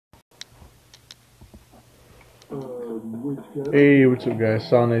Hey, what's up guys,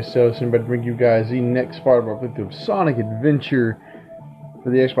 Sonic Celsius, about to bring you guys the next part of our playthrough of Sonic Adventure for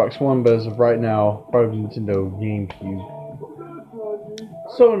the Xbox One, but as of right now, part of the Nintendo GameCube.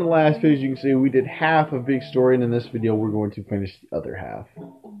 So in the last video, you can see we did half of Big Story, and in this video we're going to finish the other half.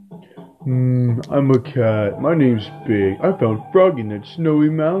 I'm a cat. My name's Big. I found Froggy in that snowy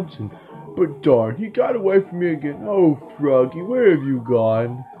mountain, but darn, he got away from me again. Oh, Froggy, where have you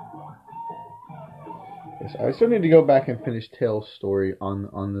gone? Yes, I still need to go back and finish Tails' story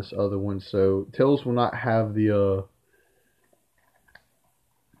on this other one, so Tails will not have the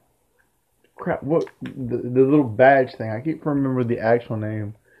crap. What the little badge thing? I can't remember the actual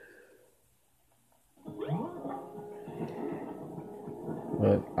name,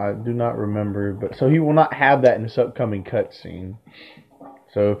 but I do not remember. But so he will not have that in this upcoming cutscene.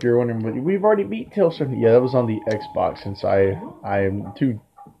 So if you're wondering, we've already beat Tails. Yeah, that was on the Xbox. Since I am too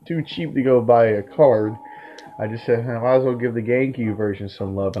cheap to go buy a card, I just said I might as well give the GameCube version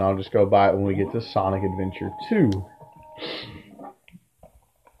some love, and I'll just go buy it when we get to Sonic Adventure 2.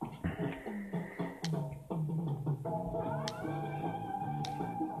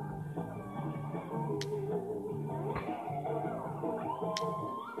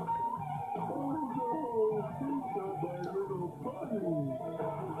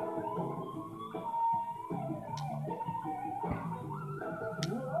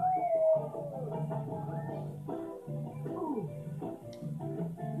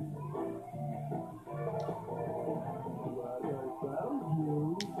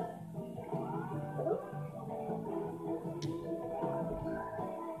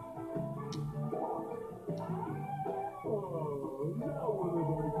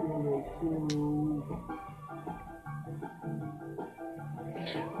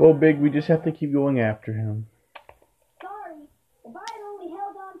 Well, Big, we just have to keep going after him. Sorry, if I had only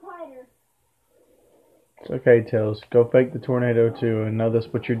held on tighter. It's okay, Tails. Go fake the tornado too, and know that's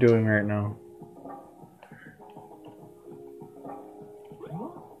what you're doing right now.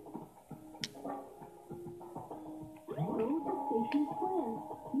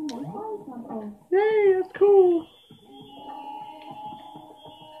 Yay, that's cool.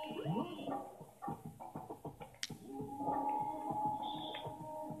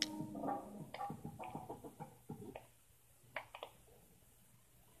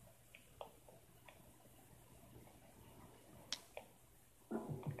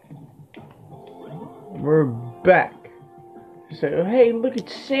 We're back. So, hey, look at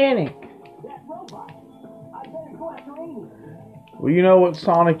Sonic. Well, you know what,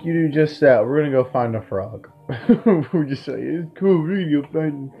 Sonic, you do just that. We're gonna go find a frog. We're just saying, it's cool, we're gonna go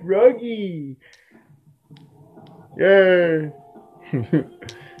find a froggy. Yay!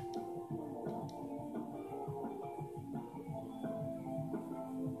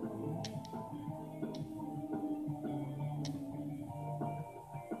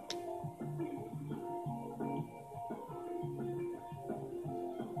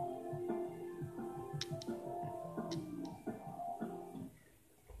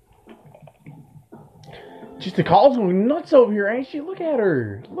 Just the call's going nuts over here, ain't she? Look at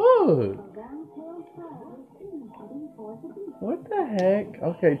her. Look. What the heck?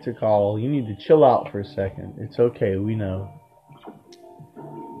 Okay, Tikal, you need to chill out for a second. It's okay, we know.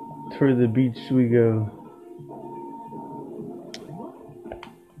 To the beach we go.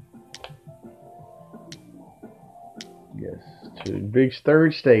 Yes, to Big's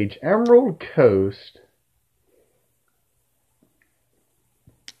third stage, Emerald Coast.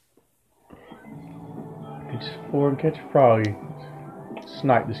 Explore and catch a froggy.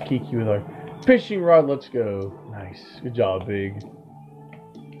 Snipe this Kiki with our fishing rod. Let's go. Nice. Good job, Big.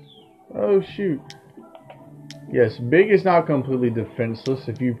 Oh, shoot. Yes, Big is not completely defenseless.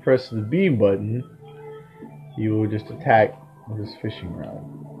 If you press the B button, you will just attack with this fishing rod.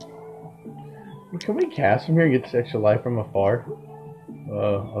 Can we cast from here and get this extra life from afar?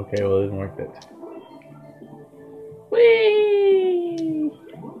 Okay, well, it didn't work that time. Whee!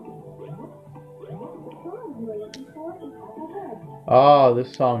 Oh,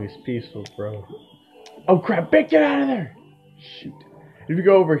 this song is peaceful, bro. Oh crap, Big, get out of there! Shoot. If you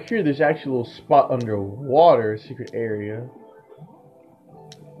go over here, there's actually a little spot underwater, a secret area.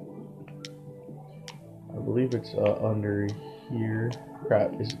 I believe it's under here.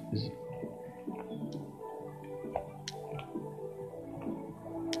 Crap, is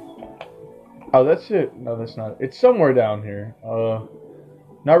oh, that's it. No, that's not. It's somewhere down here.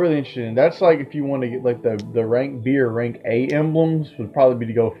 Not really interested in. That's like if you want to get like the rank B or rank A emblems, would probably be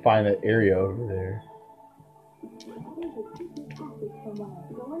to go find that area over there.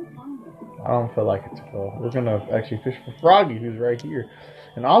 I don't feel like it's a goal. We're gonna actually fish for Froggy, who's right here.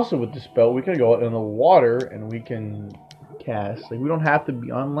 And also with the spell, we can go out in the water and we can cast. Like, we don't have to be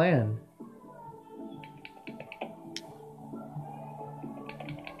on land.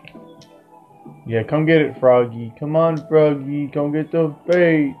 Yeah, come get it, Froggy. Come on, Froggy. Come get the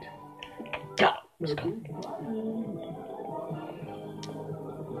bait. Go. Let's go.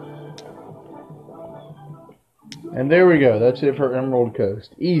 And there we go. That's it for Emerald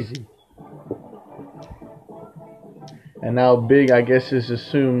Coast. Easy. And now Big, I guess, is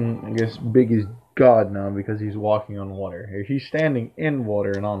assumed. I guess Big is God now because he's walking on water. He's standing in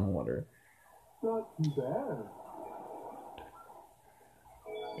water and on water. Not too bad.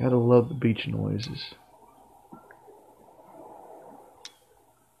 Gotta love the beach noises.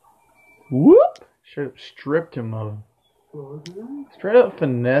 Whoop! Straight up stripped him of. Straight up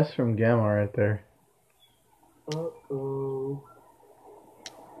finesse from Gamma right there. Uh-oh.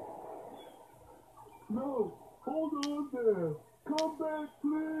 No! Hold on there! Come back,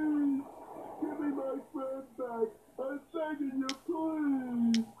 please! Give me my friend back! I'm begging you,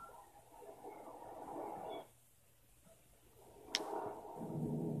 please!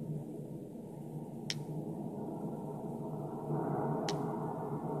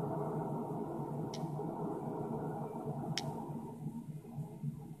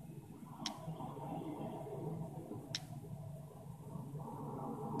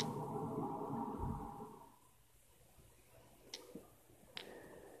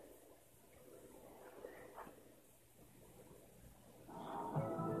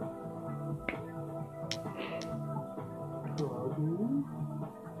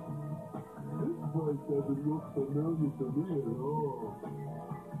 This place doesn't look familiar to me at all.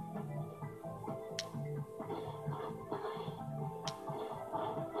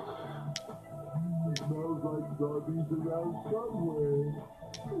 Smells like zombies around somewhere.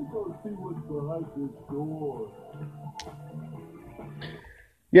 Let's go see what's behind this door.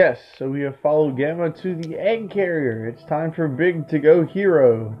 Yes, so we have followed Gamma to the egg carrier. It's time for Big to go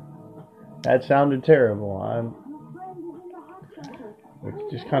hero. That sounded terrible.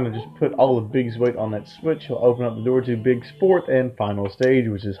 Just kind of put all of Big's weight on that switch. He'll open up the door to Big's fourth and final stage,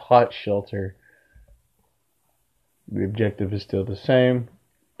 which is Hot Shelter. The objective is still the same.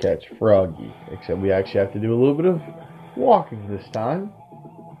 Catch Froggy. Except we actually have to do a little bit of walking this time.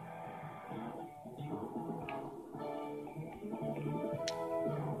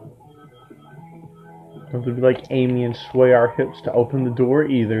 Don't have to be like Amy and sway our hips to open the door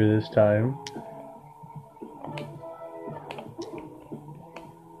either this time.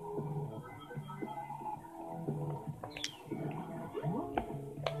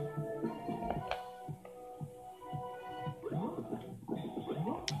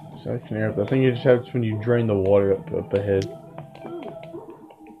 Section air. I think you just have to when you drain the water up ahead.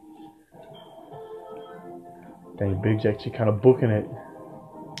 Dang, Big's actually kind of booking it.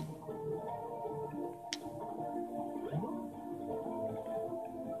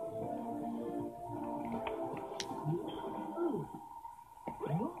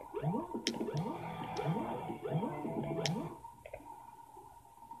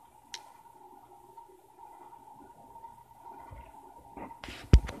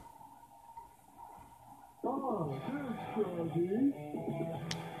 Ah, there's Froggy.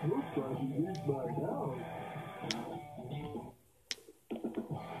 Looks like he leaves my house.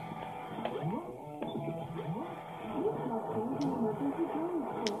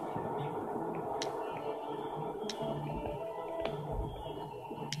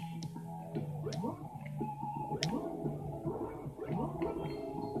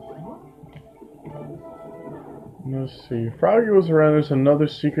 Let's see. Froggy was around. There's another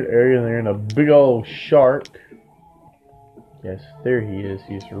secret area there and a big old shark. Yes, there he is.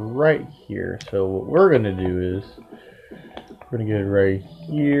 He's right here. So what we're going to do is we're going to get it right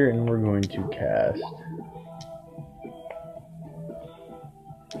here and we're going to cast.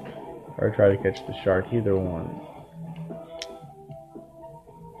 Or try to catch the shark, either one.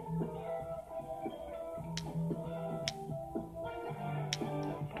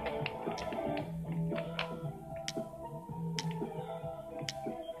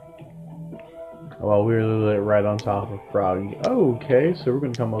 Well, we're literally right on top of Froggy. Okay, so we're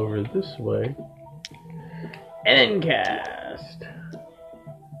going to come over this way. And then cast.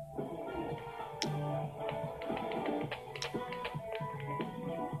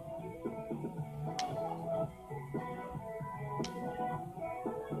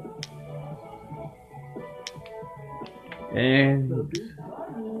 And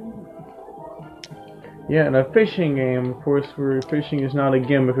yeah, in a fishing game, of course, fishing is not a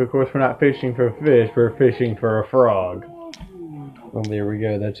gimmick. Of course, we're not fishing for fish. We're fishing for a frog. Well, there we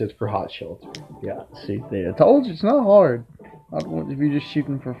go. That's it for Hot Shelter. Yeah, see, I told you it's not hard. I'd want if you're just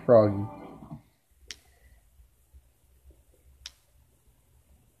shooting for Froggy.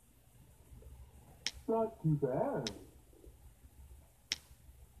 Not too bad.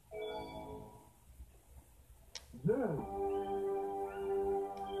 Yes.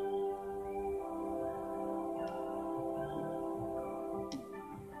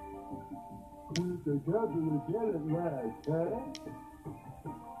 We together to get it last, huh?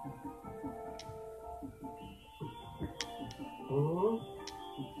 Huh?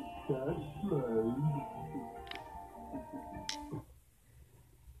 That's right.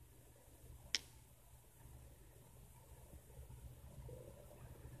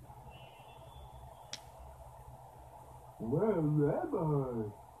 Where am I?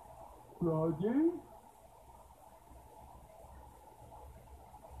 Froggy?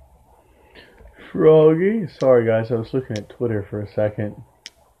 Froggy? Sorry guys, I was looking at Twitter for a second.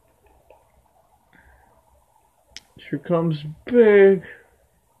 Here comes Big.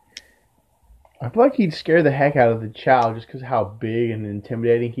 I feel like he'd scare the heck out of the child just because of how big and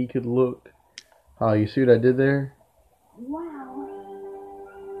intimidating he could look. Oh, you see what I did there? Wow.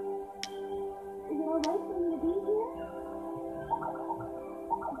 Is it alright for me to be here?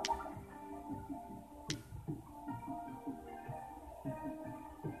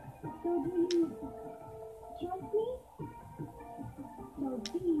 So do you trust me? So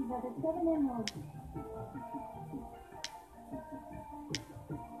these are the 7 emeralds.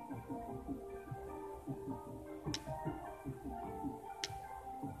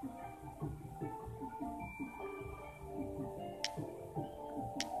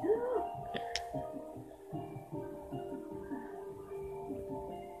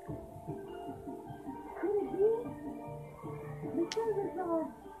 Could it be? The servers are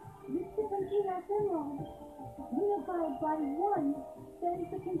the 7 chaos emeralds, unified by one that is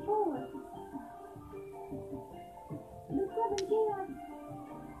the controller. The 7 chaos,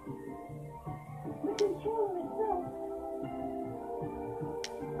 the controller itself.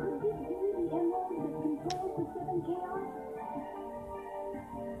 Could this be the emerald that controls the 7 chaos?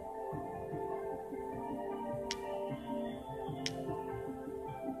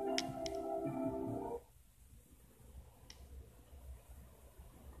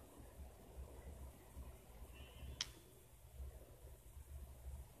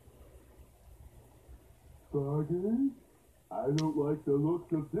 Froggy? I don't like the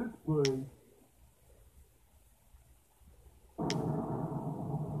looks of this place.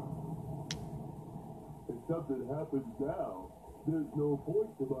 If something happens now, there's no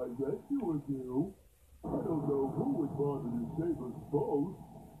point to my rescue of you. I don't know who would bother to save us both.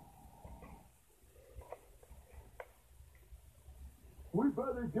 We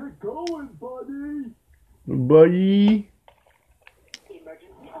better get going, buddy! Buddy.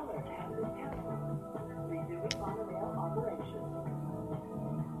 Emergency alert has been canceled. Resuming monorail operation.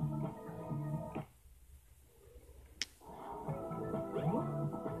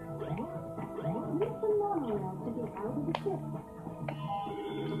 Use the monorail to get out of the ship.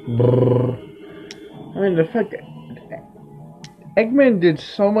 Brrr. I mean, the fact that Eggman did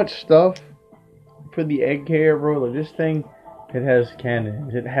so much stuff for the egg carrier, bro. Like, this thing, it has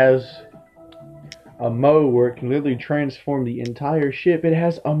cannons. It has a mode where it can literally transform the entire ship. It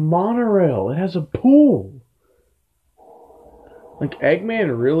has a monorail. It has a pool. Like,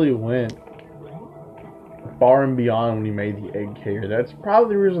 Eggman really went far and beyond when he made the egg carrier. That's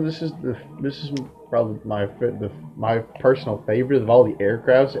probably the reason this is probably my personal favorite of all the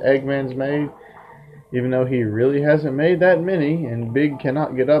aircrafts Eggman's made. Even though he really hasn't made that many, and Big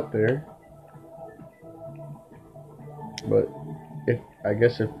cannot get up there. But I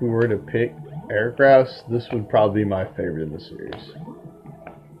guess if we were to pick aircrafts, this would probably be my favorite in the series.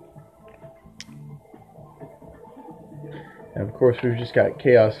 And of course, we've just got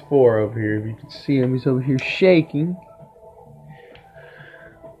Chaos 4 over here. If you can see him, he's over here shaking.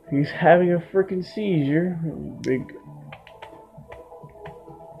 He's having a freaking seizure. Big.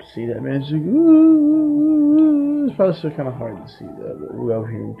 See that man? It's like, ooh. It's probably still kind of hard to see that, but we'll go over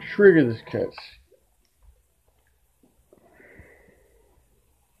here and trigger this catch.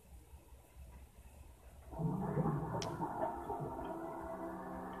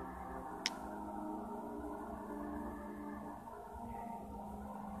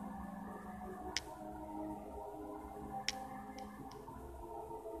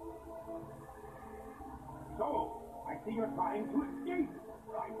 So, I see you're trying to escape.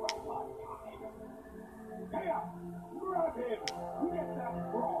 Right, well, one time. Chaos, grab him! Get that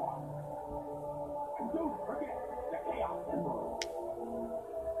fraud! And don't forget the Chaos Emerald.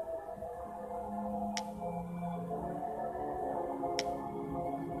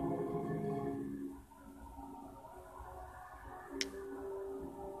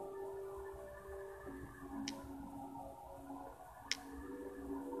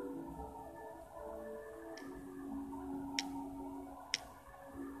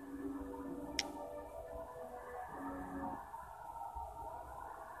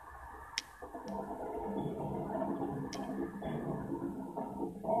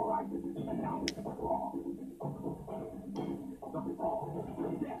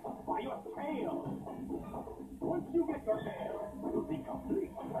 Death by your tail. Once you get your tail, you'll be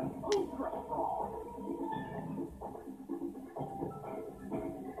complete and ultra strong.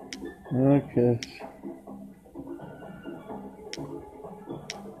 Okay.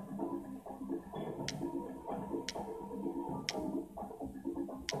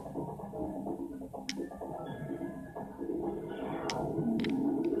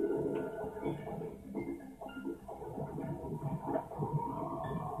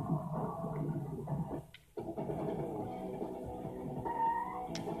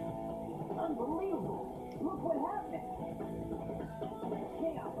 Unbelievable. Look what happened.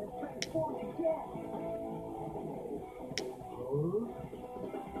 Chaos has transformed again.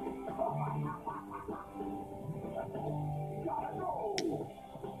 Gotta go.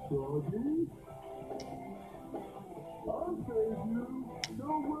 Froggy? I'll save you.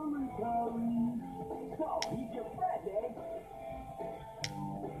 Don't worry, Harry. So, he's your friend, eh?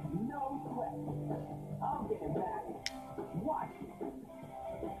 No sweat. I'll get him back. Watch.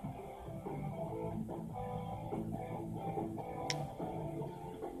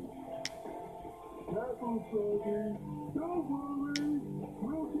 Careful, Froggy. Don't worry.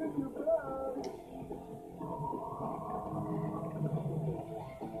 We'll get you back.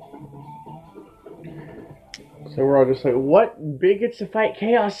 So we're all just like, what? Big gets to fight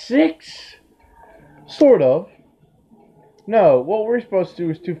Chaos 6? Sort of. No, what we're supposed to do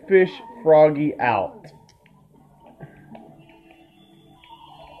is to fish Froggy out.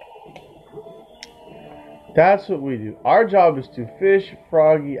 That's what we do. Our job is to fish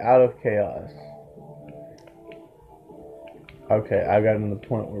Froggy out of Chaos. Okay, I got to the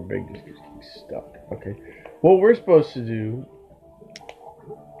point where Big just gets stuck. Okay. What we're supposed to do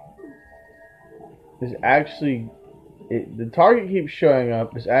is actually... the target keeps showing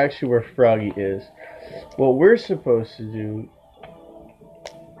up is actually where Froggy is. What we're supposed to do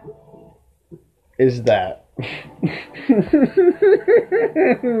is that. It's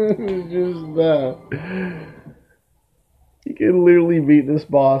just that. You can literally beat this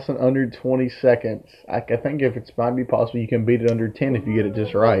boss in under 20 seconds. I think if it's might be possible, you can beat it under 10 if you get it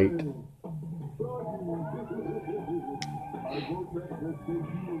just right. I won't let this take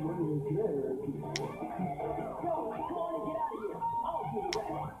you away again. Yo, come on and get out of here. I'll do the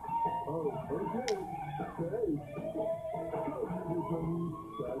rest. Oh, okay. Hey.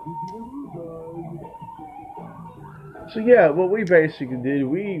 So yeah, what we basically did,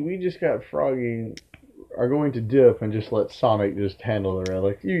 we just got Froggy, are going to dip and just let Sonic just handle the rest.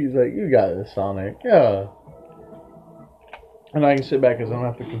 Like you got this, Sonic. Yeah. And I can sit back because I don't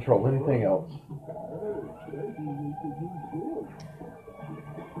have to control anything else.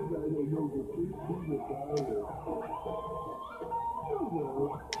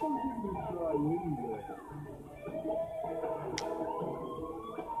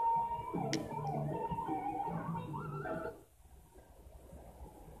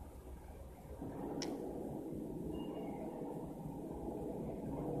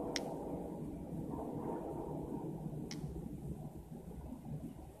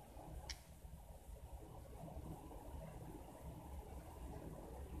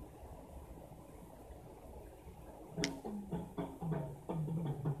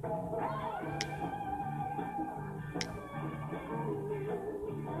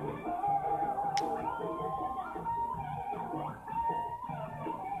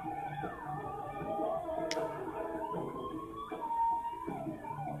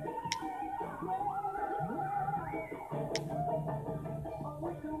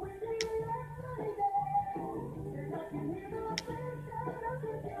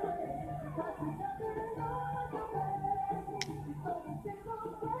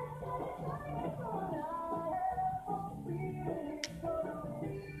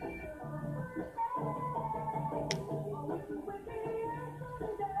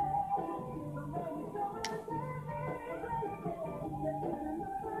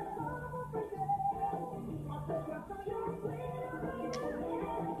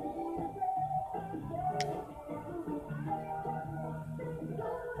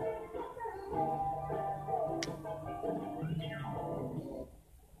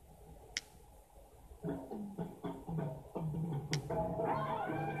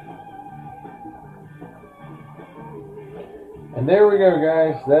 And there we go,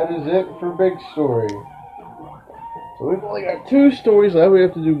 guys. That is it for Big Story. So we've only got 2 stories left. We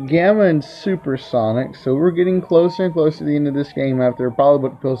have to do Gamma and Supersonic. So we're getting closer and closer to the end of this game after probably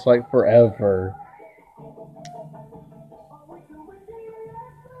what feels like forever.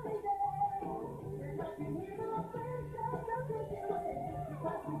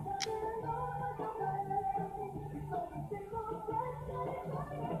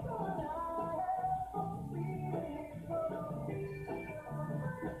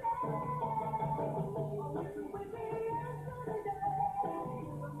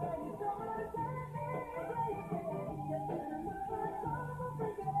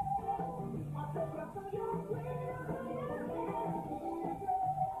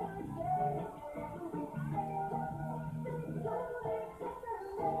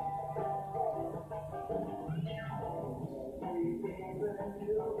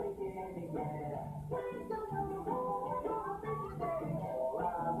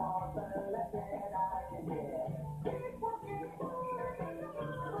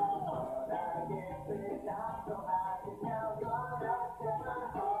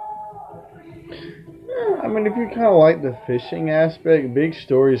 I mean, if you kind of like the fishing aspect, Big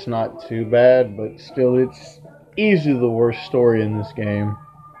Story's not too bad, but still, it's easily the worst story in this game.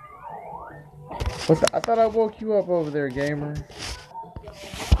 I thought I woke you up over there, gamer.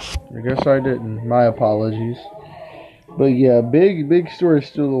 I guess I didn't. My apologies. But yeah, Big Story is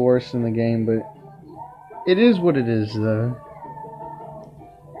still the worst in the game, but it is what it is, though.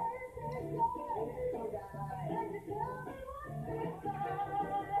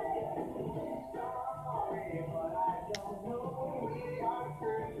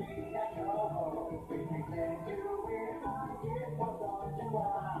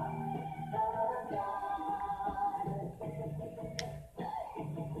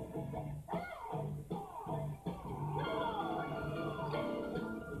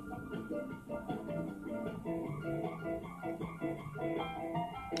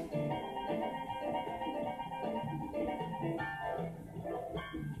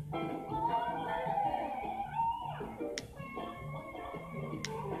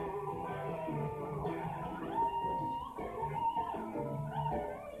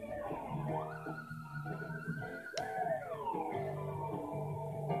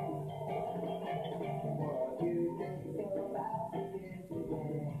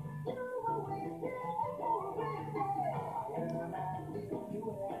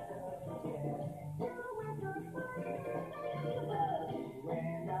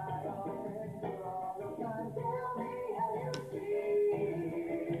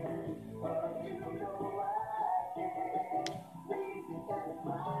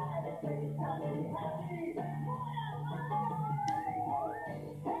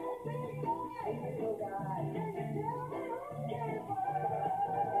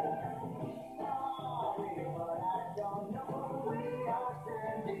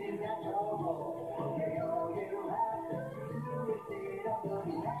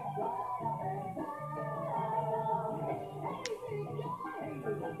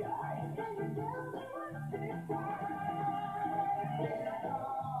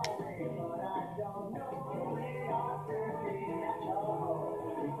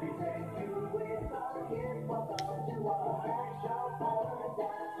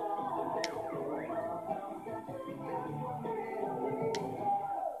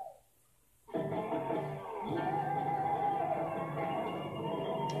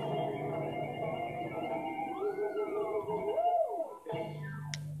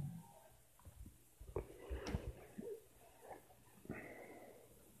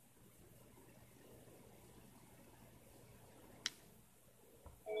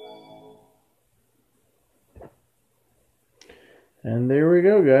 And there we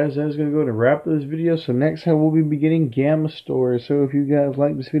go, guys. That's going to go to wrap this video. So next time we'll be beginning Gamma Story. So if you guys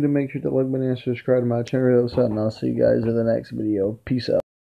like this video, make sure to like button and subscribe to my channel. And I'll see you guys in the next video. Peace out.